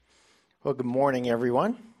Well, good morning,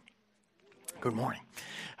 everyone. Good morning.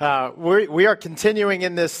 We are continuing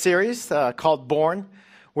in this series called Born,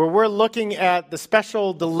 where we're looking at the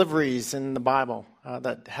special deliveries in the Bible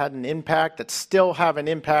that had an impact, that still have an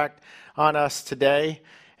impact on us today,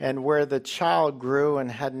 and where the child grew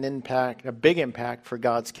and had an impact, a big impact for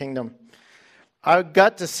God's kingdom. I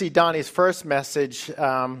got to see Donnie's first message,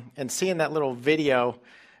 and seeing that little video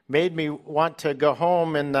made me want to go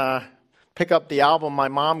home and pick up the album my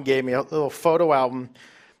mom gave me, a little photo album,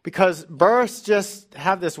 because births just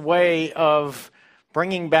have this way of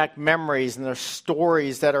bringing back memories, and there's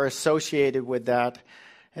stories that are associated with that.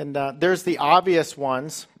 And there's the obvious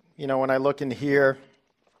ones. You know, when I look in here,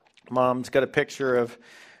 Mom's got a picture of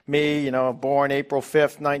me, born April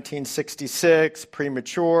 5th, 1966,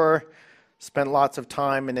 premature, spent lots of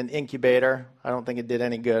time in an incubator. I don't think it did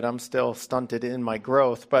any good. I'm still stunted in my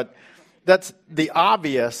growth, but that's the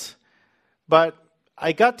obvious. But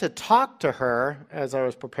I got to talk to her as I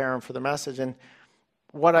was preparing for the message, and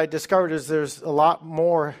what I discovered is there's a lot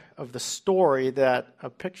more of the story that a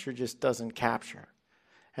picture just doesn't capture.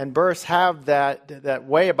 And births have that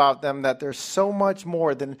way about them that there's so much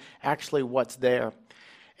more than actually what's there.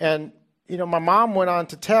 And, my mom went on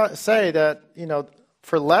to say that,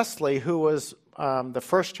 for Leslie, who was the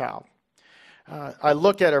first child, I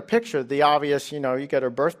look at her picture, the obvious, you get her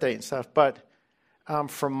birth date and stuff, but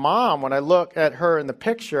for Mom, when I look at her in the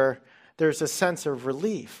picture, there's a sense of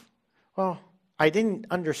relief. Well, I didn't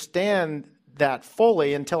understand that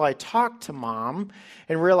fully until I talked to Mom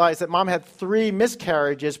and realized that Mom had 3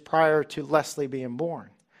 miscarriages prior to Leslie being born.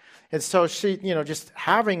 And so she, just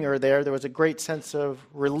having her there was a great sense of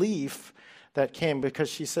relief that came because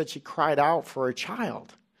she said she cried out for a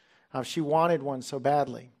child. She wanted one so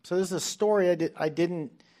badly. So this is a story I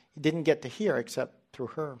didn't get to hear except through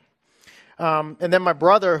her. And then my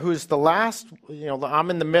brother, who's the last, I'm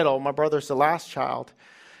in the middle. My brother's the last child.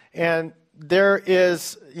 And there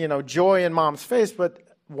is, joy in Mom's face. But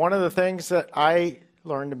one of the things that I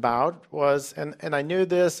learned about was, and I knew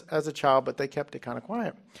this as a child, but they kept it kind of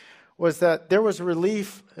quiet, was that there was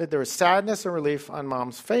relief, there was sadness and relief on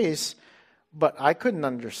Mom's face, but I couldn't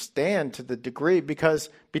understand to the degree because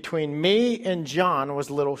between me and John was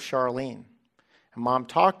little Charlene. And Mom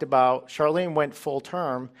talked about, Charlene went full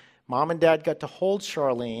term. Mom and Dad got to hold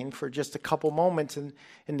Charlene for just a couple moments in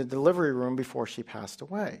the delivery room before she passed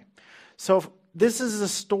away. So this is a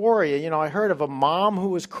story, I heard of a mom who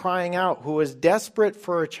was crying out, who was desperate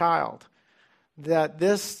for a child, that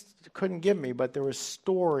this couldn't give me, but there were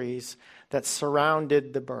stories that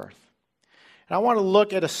surrounded the birth. And I want to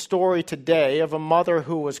look at a story today of a mother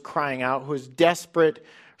who was crying out, who was desperate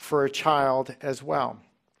for a child as well.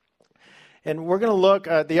 And we're going to look,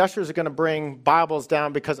 the ushers are going to bring Bibles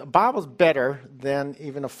down because a Bible's better than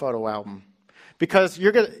even a photo album. Because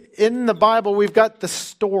in the Bible, we've got the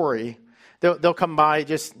story. They'll come by,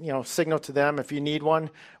 just, signal to them if you need one.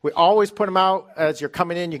 We always put them out as you're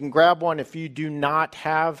coming in. You can grab one. If you do not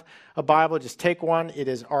have a Bible, just take one. It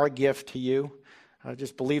is our gift to you.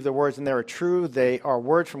 Just believe the words in there are true. They are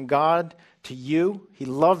words from God to you. He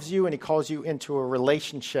loves you and He calls you into a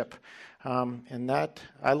relationship. And that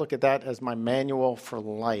I look at that as my manual for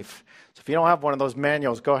life. So if you don't have one of those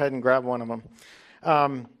manuals, go ahead and grab one of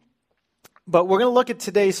them. But we're going to look at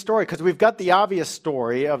today's story because we've got the obvious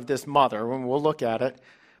story of this mother, and we'll look at it.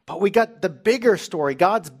 But we got the bigger story,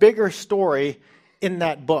 God's bigger story in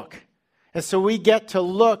that book. And so we get to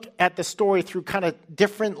look at the story through kind of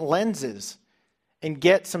different lenses and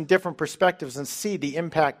get some different perspectives and see the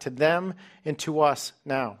impact to them and to us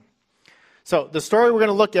now. So the story we're going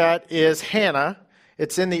to look at is Hannah.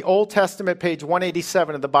 It's in the Old Testament, page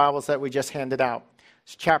 187 of the Bibles that we just handed out.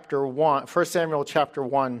 It's chapter 1, 1 Samuel chapter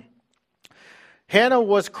 1. Hannah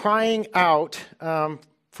was crying out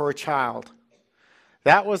for a child.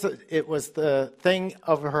 It was the thing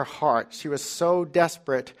of her heart. She was so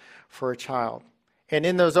desperate for a child. And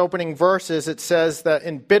in those opening verses, it says that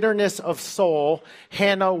in bitterness of soul,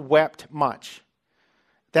 Hannah wept much.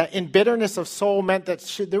 That in bitterness of soul meant that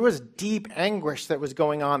there was deep anguish that was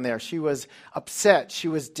going on there. She was upset. She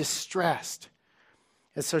was distressed.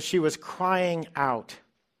 And so she was crying out.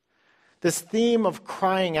 This theme of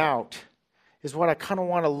crying out is what I kind of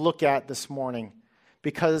want to look at this morning,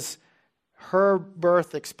 because her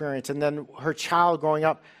birth experience and then her child growing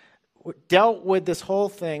up dealt with this whole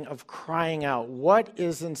thing of crying out. What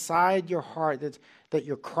is inside your heart that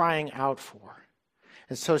you're crying out for?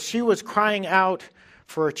 And so she was crying out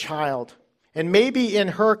for a child. And maybe in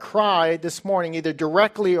her cry this morning, either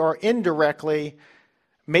directly or indirectly,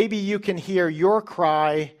 maybe you can hear your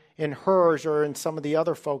cry in hers or in some of the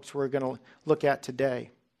other folks we're going to look at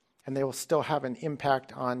today. And they will still have an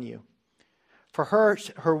impact on you. For her,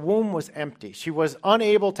 her womb was empty. She was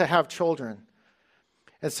unable to have children.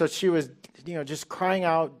 And so she was, just crying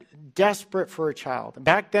out, desperate for a child.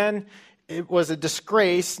 Back then, it was a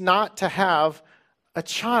disgrace not to have a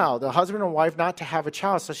child, a husband and wife not to have a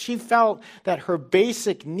child. So she felt that her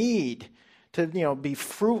basic need to, be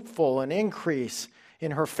fruitful and increase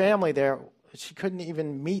in her family there, she couldn't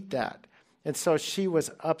even meet that. And so she was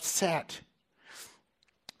upset.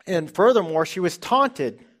 And furthermore, she was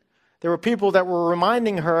taunted. There were people that were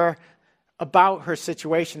reminding her about her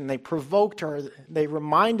situation. They provoked her. They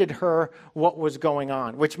reminded her what was going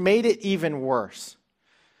on, which made it even worse.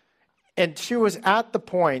 And she was at the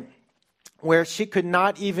point where she could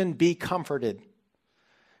not even be comforted.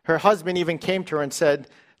 Her husband even came to her and said,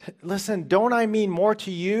 listen, don't I mean more to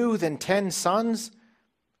you than 10 sons?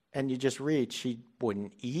 And you just read, she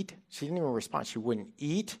wouldn't eat. She didn't even respond. She wouldn't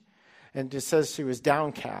eat. And it says she was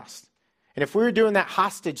downcast. And if we were doing that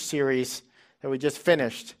hostage series that we just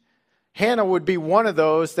finished, Hannah would be one of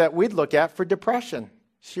those that we'd look at for depression.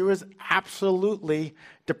 She was absolutely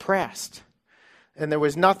depressed. And there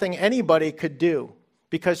was nothing anybody could do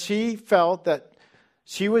because she felt that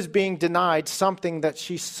she was being denied something that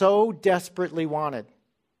she so desperately wanted.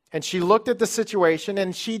 And she looked at the situation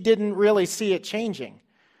and she didn't really see it changing.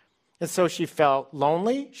 And so she felt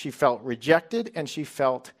lonely, she felt rejected, and she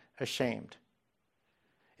felt ashamed.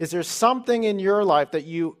 Is there something in your life that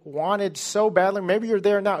you wanted so badly? Maybe you're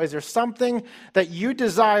there now. Is there something that you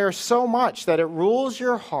desire so much that it rules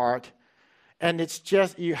your heart and it's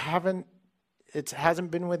just, it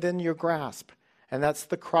hasn't been within your grasp? And that's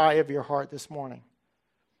the cry of your heart this morning.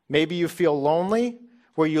 Maybe you feel lonely,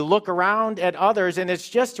 where you look around at others and it's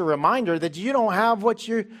just a reminder that you don't have what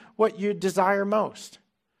you desire most.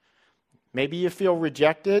 Maybe you feel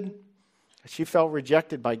rejected. She felt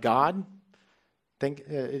rejected by God.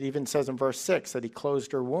 It even says in verse 6 that he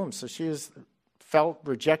closed her womb. So she felt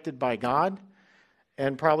rejected by God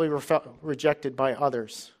and probably felt rejected by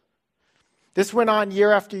others. This went on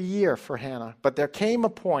year after year for Hannah, but there came a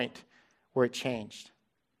point where it changed.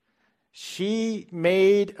 She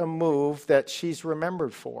made a move that she's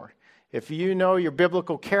remembered for. If you know your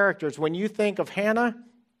biblical characters, when you think of Hannah,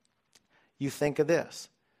 you think of this.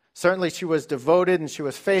 Certainly she was devoted and she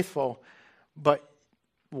was faithful, but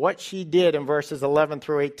what she did in verses 11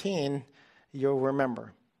 through 18, you'll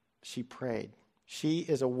remember. She prayed. She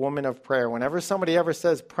is a woman of prayer. Whenever somebody ever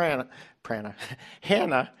says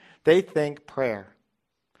Hannah, they think prayer.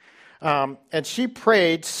 And she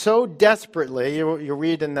prayed so desperately, you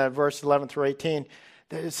read in the verse 11 through 18,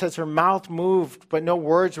 that it says her mouth moved, but no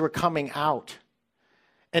words were coming out.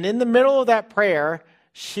 And in the middle of that prayer,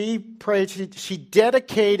 she prayed, she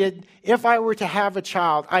dedicated, if I were to have a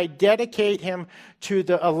child, I dedicate him to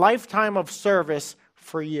a lifetime of service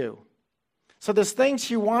for you. So this thing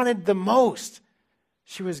she wanted the most,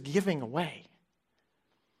 she was giving away.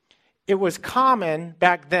 It was common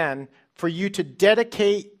back then for you to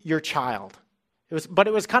dedicate your child. But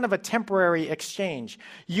it was kind of a temporary exchange.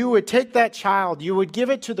 You would take that child, you would give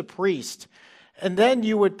it to the priest, and then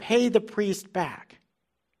you would pay the priest back.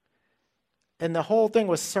 And the whole thing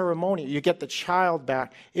was ceremonial. You get the child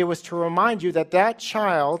back. It was to remind you that that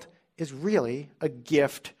child is really a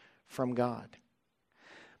gift from God.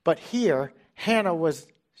 But here, Hannah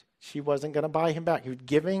she wasn't going to buy him back. He was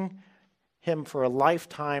giving him for a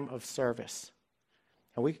lifetime of service.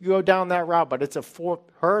 And we could go down that route, but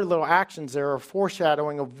her little actions there are a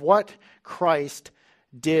foreshadowing of what Christ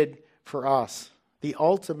did for us, the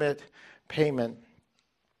ultimate payment.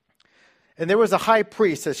 And there was a high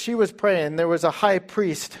priest, as she was praying, there was a high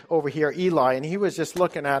priest over here, Eli, and he was just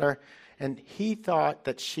looking at her, and he thought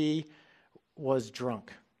that she was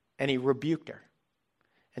drunk, and he rebuked her.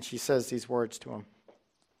 And she says these words to him.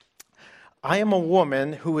 I am a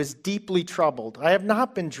woman who is deeply troubled. I have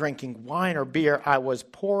not been drinking wine or beer. I was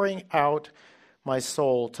pouring out my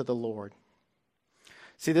soul to the Lord.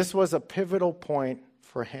 See, this was a pivotal point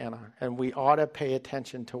for Hannah, and we ought to pay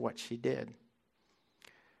attention to what she did.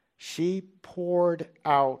 She poured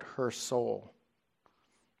out her soul.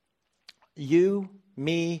 You,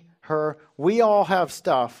 me, her, we all have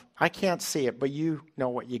stuff. I can't see it, but you know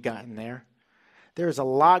what you got in there. There's a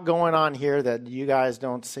lot going on here that you guys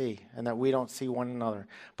don't see and that we don't see one another.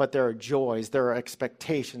 But there are joys, there are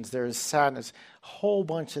expectations, there is sadness, a whole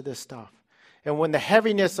bunch of this stuff. And when the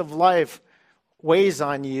heaviness of life weighs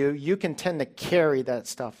on you, you can tend to carry that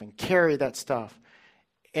stuff and carry that stuff.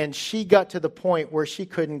 And she got to the point where she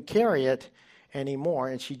couldn't carry it anymore,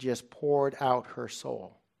 and she just poured out her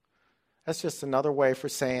soul. That's just another way for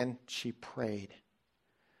saying she prayed.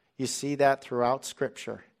 You see that throughout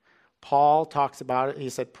Scripture. Paul talks about it. He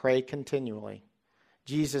said, pray continually.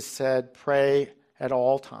 Jesus said, pray at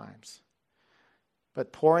all times.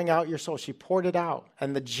 But pouring out your soul, she poured it out.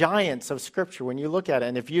 And the giants of Scripture, when you look at it,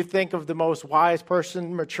 and if you think of the most wise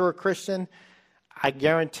person, mature Christian, I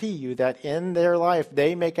guarantee you that in their life,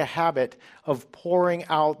 they make a habit of pouring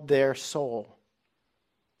out their soul.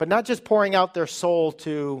 But not just pouring out their soul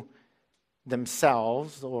to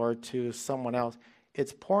themselves or to someone else.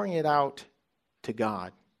 It's pouring it out to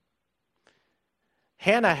God.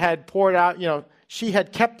 Hannah had poured out, she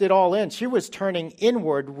had kept it all in. She was turning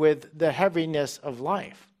inward with the heaviness of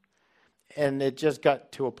life. And it just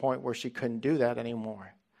got to a point where she couldn't do that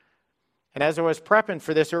anymore. And as I was prepping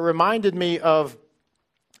for this, it reminded me of,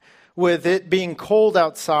 with it being cold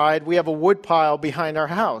outside, we have a wood pile behind our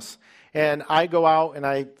house. And I go out and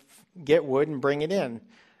I get wood and bring it in.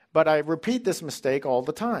 But I repeat this mistake all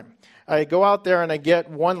the time. I go out there and I get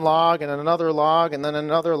one log and another log and then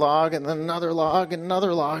another log and then another log and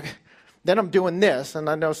another log. Then I'm doing this, and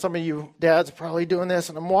I know some of you dads are probably doing this,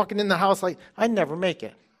 and I'm walking in the house like, I never make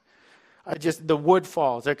it. The wood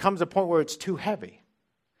falls. There comes a point where it's too heavy.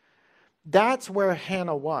 That's where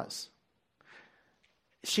Hannah was.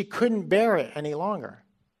 She couldn't bear it any longer.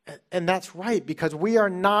 And that's right, because we are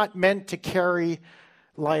not meant to carry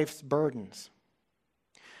life's burdens.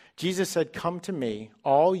 Jesus said, come to me,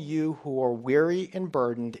 all you who are weary and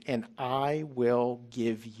burdened, and I will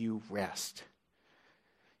give you rest.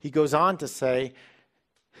 He goes on to say,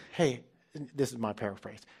 hey, this is my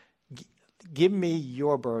paraphrase, give me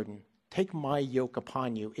your burden. Take my yoke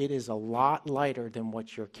upon you. It is a lot lighter than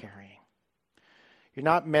what you're carrying. You're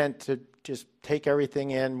not meant to just take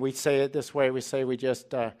everything in. We say it this way. We say we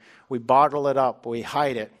bottle it up. We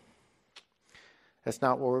hide it. That's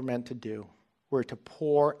not what we're meant to do. We're to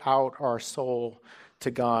pour out our soul to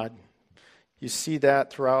God. You see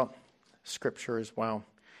that throughout Scripture as well.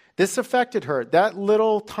 This affected her. That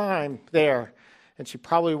little time there, and she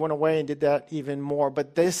probably went away and did that even more,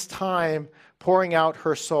 but this time pouring out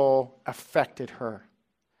her soul affected her.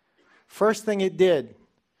 First thing it did,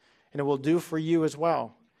 and it will do for you as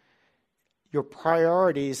well, your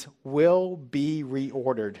priorities will be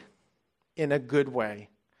reordered in a good way.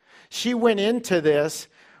 She went into this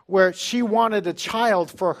where she wanted a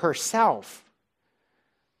child for herself,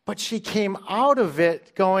 but she came out of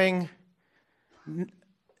it going,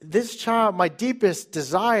 this child, my deepest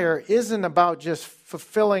desire isn't about just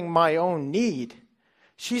fulfilling my own need.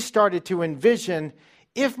 She started to envision,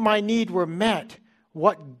 if my need were met,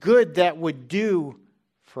 what good that would do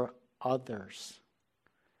for others.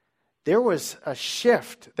 There was a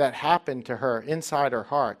shift that happened to her inside her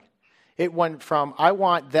heart. It went from, I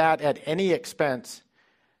want that at any expense,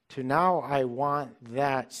 to now I want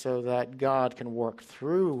that so that God can work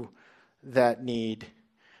through that need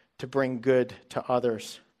to bring good to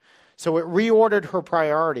others. So it reordered her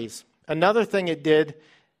priorities. Another thing it did,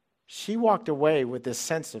 she walked away with this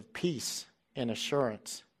sense of peace and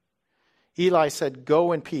assurance. Eli said,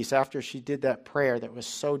 go in peace, after she did that prayer that was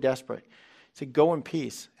so desperate. He said, go in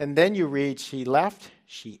peace. And then you read, she left,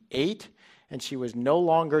 she ate, and she was no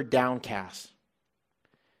longer downcast.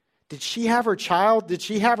 Did she have her child? Did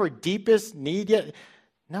she have her deepest need yet?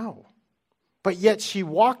 No. But yet she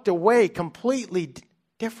walked away completely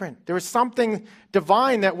different. There was something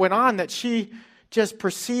divine that went on, that she just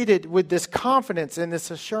proceeded with this confidence and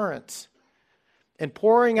this assurance. And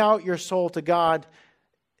pouring out your soul to God,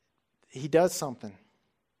 He does something.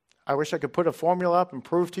 I wish I could put a formula up and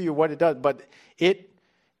prove to you what it does, but it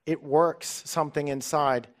works something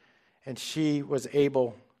inside, and she was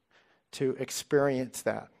able to experience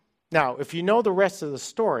that. Now, if you know the rest of the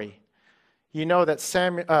story, you know that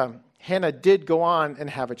Hannah did go on and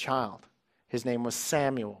have a child. His name was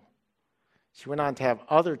Samuel. She went on to have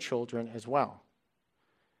other children as well.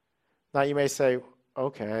 Now you may say,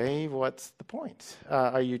 okay, what's the point?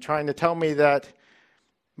 Are you trying to tell me that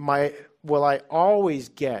will I always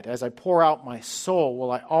get, as I pour out my soul,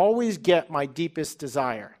 will I always get my deepest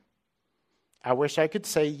desire? I wish I could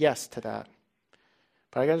say yes to that.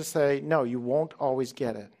 But I got to say, no, you won't always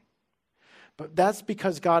get it. But that's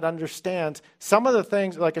because God understands some of the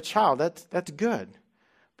things, like a child, that's good.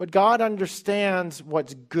 But God understands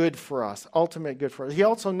what's good for us, ultimate good for us. He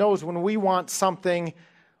also knows when we want something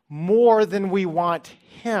more than we want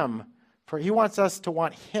Him. He wants us to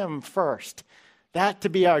want Him first. That to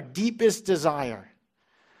be our deepest desire.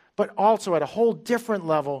 But also at a whole different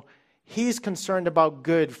level, He's concerned about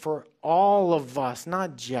good for all of us,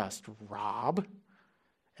 not just Rob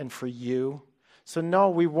and for you. So no,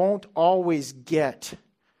 we won't always get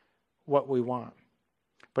what we want.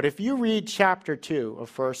 But if you read chapter 2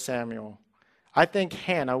 of 1 Samuel, I think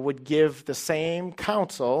Hannah would give the same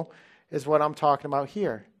counsel as what I'm talking about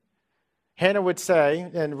here. Hannah would say,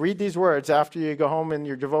 and read these words after you go home in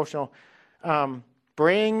your devotional,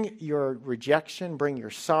 bring your rejection, bring your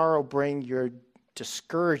sorrow, bring your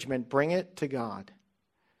discouragement, bring it to God.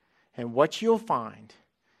 And what you'll find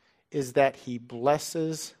is that he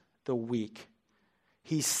blesses the weak.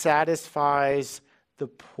 He satisfies the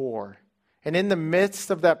poor. And in the midst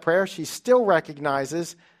of that prayer, she still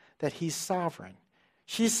recognizes that he's sovereign.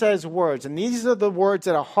 She says words, and these are the words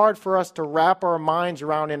that are hard for us to wrap our minds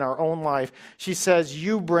around in our own life. She says,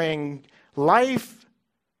 you bring life,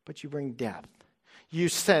 but you bring death. You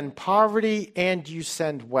send poverty and you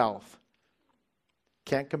send wealth.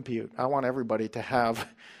 Can't compute. I want everybody to have,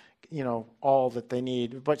 all that they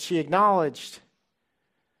need. But she acknowledged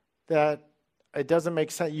that it doesn't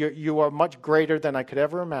make sense. You are much greater than I could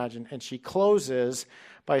ever imagine. And she closes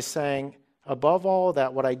by saying, above all of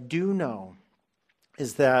that, what I do know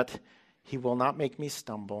is that he will not make me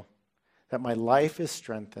stumble, that my life is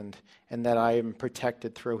strengthened, and that I am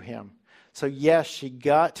protected through him. So yes, she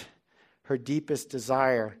got her deepest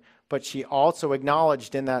desire, but she also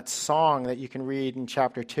acknowledged in that song that you can read in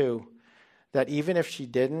chapter 2, that even if she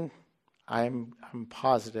didn't, I'm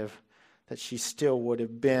positive that she still would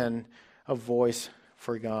have been a voice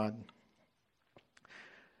for God.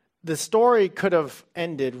 The story could have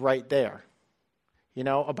ended right there,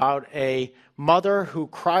 about a mother who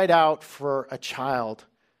cried out for a child,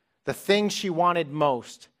 the thing she wanted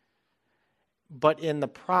most. But in the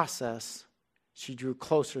process, she drew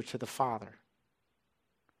closer to the Father.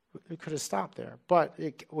 We could have stopped there, but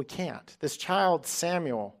we can't. This child,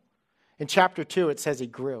 Samuel, in chapter 2, it says he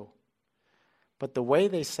grew. But the way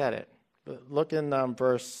they said it, look in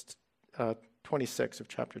verse 26 of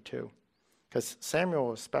chapter 2, because Samuel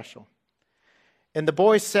was special. And the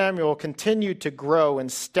boy Samuel continued to grow in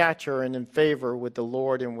stature and in favor with the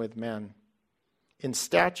Lord and with men. In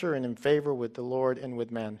stature and in favor with the Lord and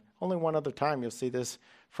with men. Only one other time you'll see this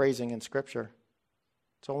phrasing in Scripture.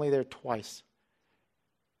 It's only there twice.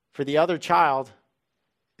 For the other child,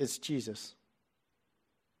 it's Jesus.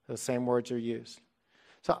 The same words are used.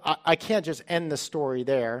 So I can't just end the story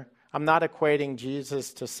there. I'm not equating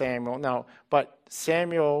Jesus to Samuel, no. But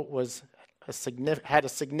Samuel had a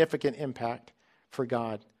significant impact for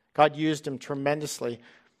God. God used him tremendously.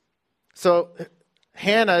 So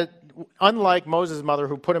Hannah, unlike Moses' mother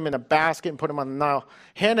who put him in a basket and put him on the Nile,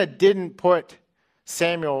 Hannah didn't put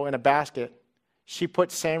Samuel in a basket. She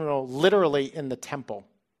put Samuel literally in the temple.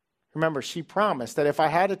 Remember, she promised that if I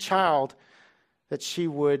had a child, that she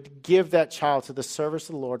would give that child to the service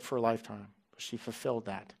of the Lord for a lifetime. She fulfilled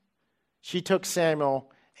that. She took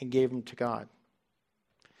Samuel and gave him to God.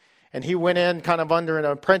 And he went in kind of under an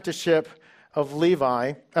apprenticeship of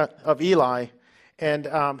Eli,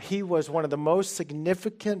 and he was one of the most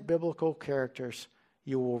significant biblical characters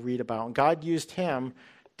you will read about. And God used him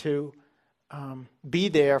to be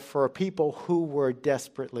there for people who were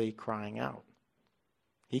desperately crying out.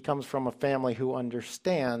 He comes from a family who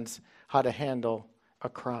understands how to handle a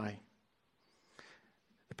cry.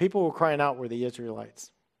 The people who were crying out were the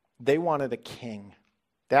Israelites. They wanted a king.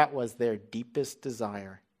 That was their deepest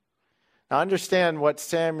desire. Now understand what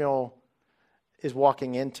Samuel is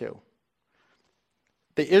walking into.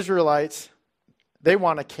 The Israelites, they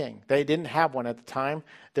want a king. They didn't have one at the time.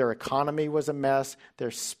 Their economy was a mess.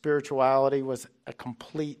 Their spirituality was a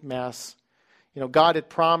complete mess. God had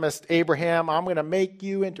promised Abraham, I'm going to make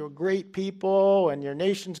you into a great people, and your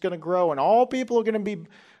nation's going to grow, and all people are going to be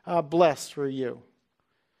blessed through you.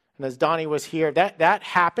 And as Donnie was here, that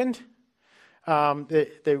happened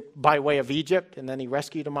by way of Egypt, and then he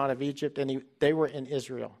rescued them out of Egypt, and they were in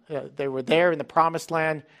Israel. They were there in the promised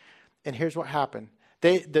land, and here's what happened.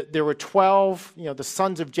 There were 12, the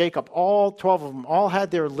sons of Jacob, all 12 of them, all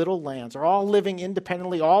had their little lands. They're all living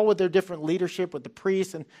independently, all with their different leadership, with the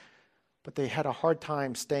priests, but they had a hard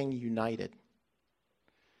time staying united.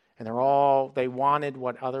 And they wanted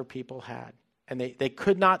what other people had. And they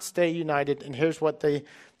could not stay united. And here's what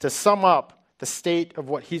to sum up the state of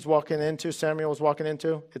what he's walking into, Samuel was walking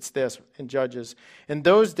into, it's this in Judges. In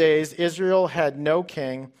those days, Israel had no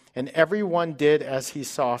king, and everyone did as he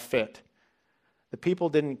saw fit. The people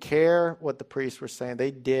didn't care what the priests were saying.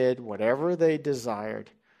 They did whatever they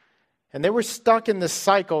desired. And they were stuck in this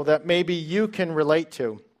cycle that maybe you can relate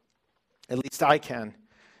to. At least I can.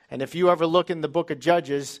 And if you ever look in the book of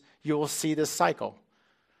Judges, you will see this cycle.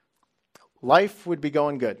 Life would be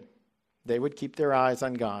going good. They would keep their eyes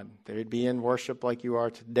on God. They would be in worship like you are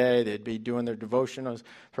today. They'd be doing their devotionals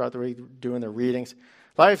throughout the week, doing their readings.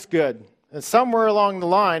 Life's good. And somewhere along the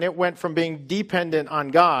line, it went from being dependent on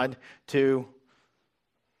God to,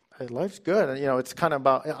 hey, life's good. It's kind of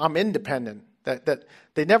about, I'm independent. That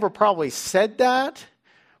they never probably said that,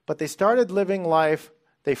 but they started living life.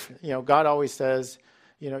 God always says,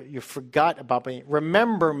 you forgot about me.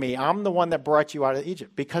 Remember me. I'm the one that brought you out of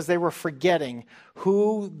Egypt, because they were forgetting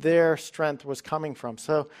who their strength was coming from.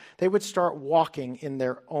 So they would start walking in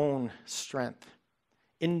their own strength,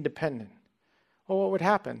 independent. Well, what would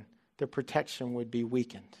happen? Their protection would be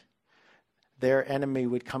weakened. Their enemy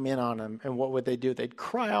would come in on them, and what would they do? They'd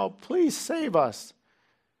cry out, please save us,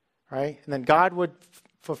 right? And then God would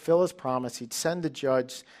fulfill his promise. He'd send the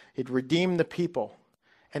judge. He'd redeem the people.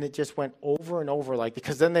 And it just went over and over,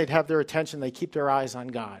 because then they'd have their attention. They keep their eyes on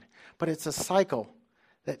God. But it's a cycle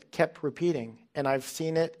that kept repeating. And I've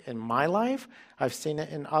seen it in my life. I've seen it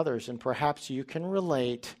in others. And perhaps you can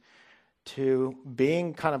relate to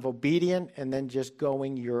being kind of obedient and then just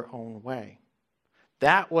going your own way.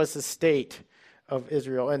 That was the state of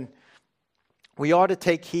Israel. And we ought to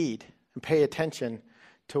take heed and pay attention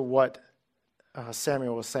to what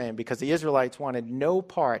Samuel was saying, because the Israelites wanted no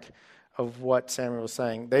part of what Samuel was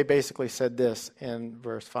saying. They basically said this in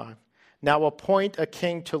verse 5. Now appoint a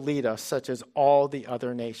king to lead us, such as all the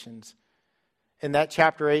other nations. In that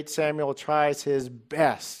chapter 8, Samuel tries his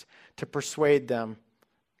best to persuade them,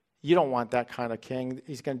 you don't want that kind of king.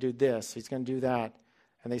 He's going to do this. He's going to do that.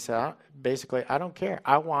 And they said, basically, I don't care.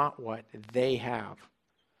 I want what they have.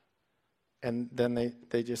 And then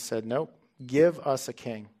they just said, nope, give us a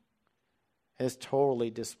king. And it's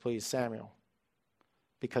totally displeased Samuel,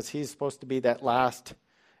 because he's supposed to be that last,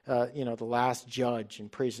 the last judge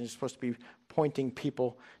and priest. And he's supposed to be pointing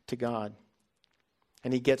people to God.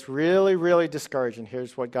 And he gets really, really discouraged. And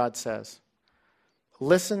here's what God says.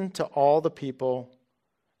 Listen to all the people.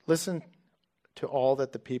 Listen to all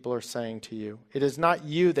that the people are saying to you. It is not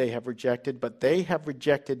you they have rejected, but they have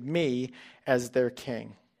rejected me as their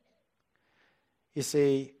king. You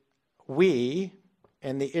see, we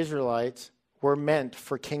and the Israelites were meant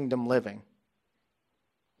for kingdom living.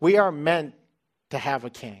 We are meant to have a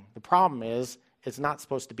king. The problem is, it's not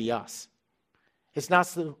supposed to be us. It's not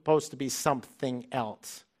supposed to be something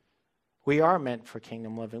else. We are meant for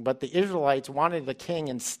kingdom living. But the Israelites wanted a king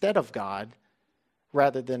instead of God,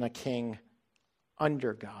 rather than a king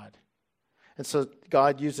under God. And so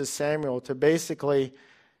God uses Samuel to basically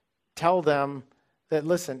tell them that,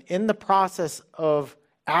 listen, in the process of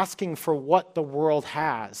asking for what the world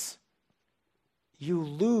has, you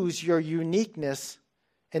lose your uniqueness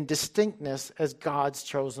and distinctness as God's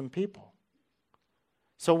chosen people.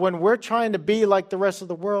 So when we're trying to be like the rest of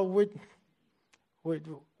the world,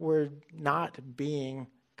 we're not being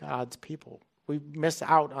God's people. We miss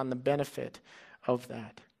out on the benefit of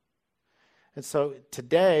that. And so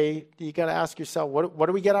today, you got to ask yourself, what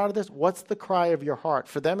do we get out of this? What's the cry of your heart?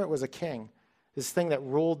 For them, it was a king, this thing that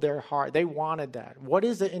ruled their heart. They wanted that. What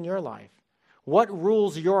is it in your life? What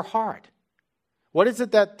rules your heart? What is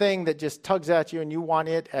it, that thing that just tugs at you and you want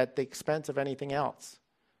it at the expense of anything else?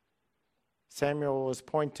 Samuel was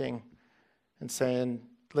pointing and saying,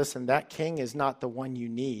 listen, that king is not the one you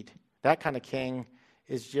need. That kind of king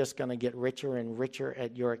is just going to get richer and richer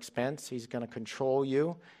at your expense. He's going to control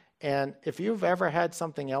you. And if you've ever had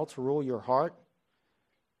something else rule your heart,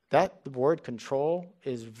 that word control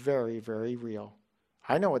is very, very real.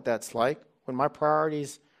 I know what that's like. When my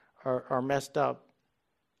priorities are messed up,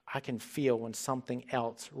 I can feel when something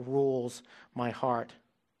else rules my heart.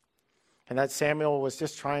 And that Samuel was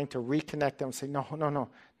just trying to reconnect them and say, no,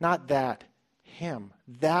 not that. Him.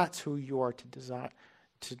 That's who you are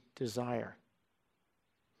to desire.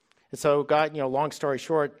 And so God, long story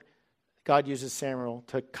short, God uses Samuel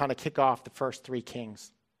to kind of kick off the first three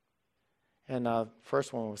kings. And the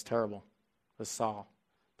first one was terrible. It was Saul.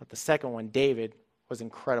 But the second one, David, was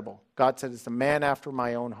incredible. God said, it's a man after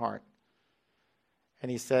my own heart. And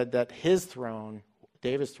he said that his throne,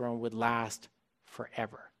 David's throne, would last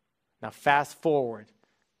forever. Now fast forward.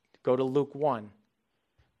 Go to Luke 1.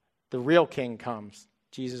 The real king comes,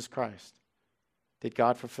 Jesus Christ. Did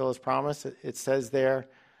God fulfill his promise? It says there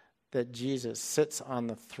that Jesus sits on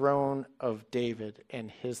the throne of David, and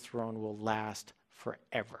his throne will last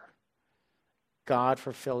forever. God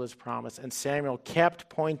fulfilled his promise, and Samuel kept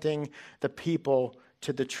pointing the people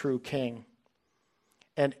to the true king.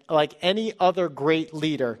 And like any other great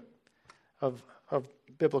leader of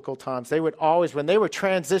biblical times, they would always, when they were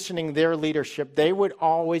transitioning their leadership, they would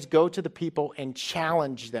always go to the people and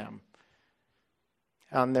challenge them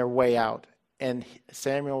on their way out. And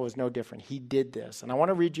Samuel was no different. He did this. And I want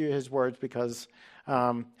to read you his words because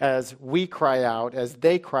as we cry out, as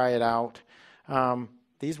they cry it out,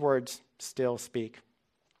 these words still speak.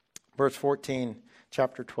 Verse 14,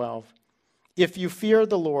 chapter 12. If you fear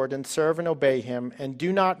the Lord and serve and obey him, and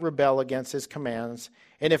do not rebel against his commands,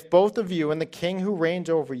 and if both of you and the king who reigns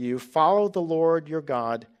over you follow the Lord your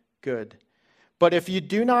God, good. But if you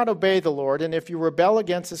do not obey the Lord, and if you rebel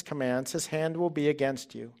against his commands, his hand will be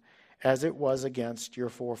against you, as it was against your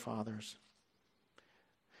forefathers.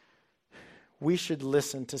 We should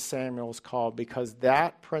listen to Samuel's call, because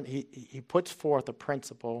he puts forth a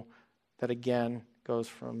principle that again goes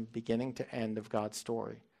from beginning to end of God's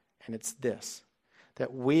story. And it's this,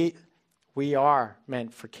 that we are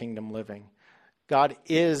meant for kingdom living. God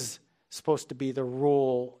is supposed to be the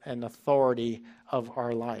rule and authority of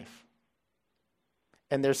our life.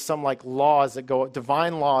 And there's some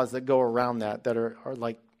divine laws that go around that are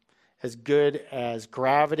like as good as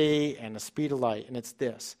gravity and the speed of light. And it's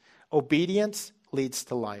this: obedience leads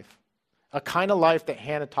to life. A kind of life that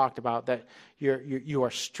Hannah talked about, that you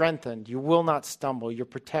are strengthened, you will not stumble, you're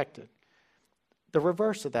protected. The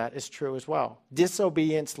reverse of that is true as well.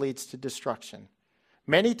 Disobedience leads to destruction.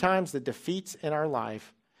 Many times the defeats in our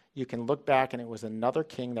life, you can look back and it was another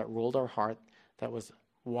king that ruled our heart. That was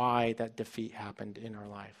why that defeat happened in our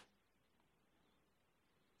life.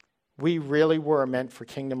 We really were meant for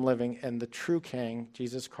kingdom living, and the true king,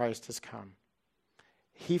 Jesus Christ, has come.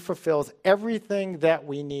 He fulfills everything that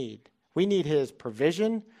we need. We need his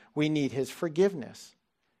provision. We need his forgiveness.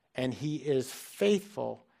 And he is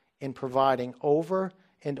faithful in providing over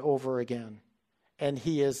and over again. And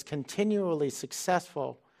he is continually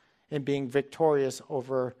successful in being victorious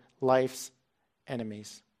over life's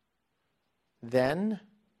enemies. Then,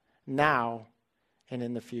 now, and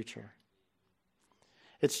in the future.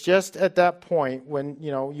 It's just at that point when,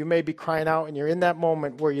 you may be crying out and you're in that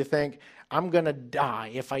moment where you think, I'm going to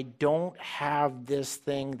die if I don't have this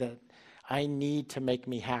thing that I need to make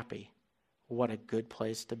me happy. What a good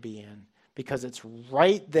place to be in. Because it's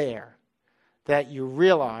right there that you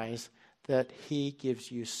realize that he gives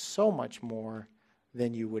you so much more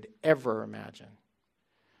than you would ever imagine.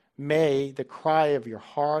 May the cry of your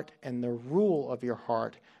heart and the rule of your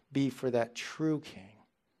heart be for that true King,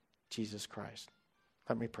 Jesus Christ.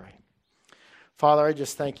 Let me pray. Father, I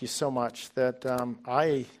just thank you so much that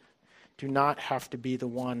I do not have to be the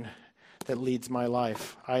one that leads my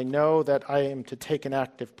life. I know that I am to take an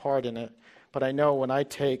active part in it, but I know when I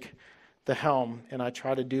take the helm and I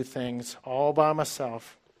try to do things all by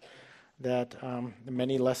myself, that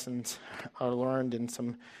many lessons are learned and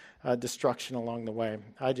some destruction along the way.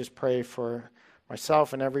 I just pray for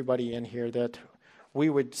myself and everybody in here that we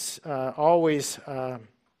would always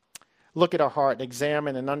look at our heart and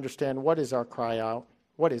examine and understand, what is our cry out?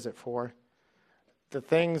 What is it for? The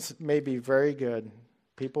things may be very good,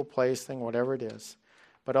 people, place, thing, whatever it is,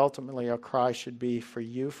 but ultimately our cry should be for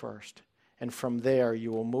you first. And from there,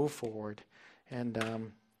 you will move forward.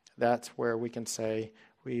 And that's where we can say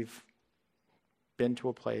we've been to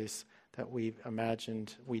a place that we've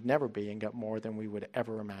imagined we'd never be and got more than we would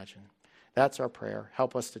ever imagine. That's our prayer.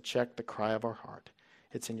 Help us to check the cry of our heart.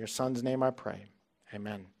 It's in your Son's name I pray.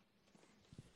 Amen.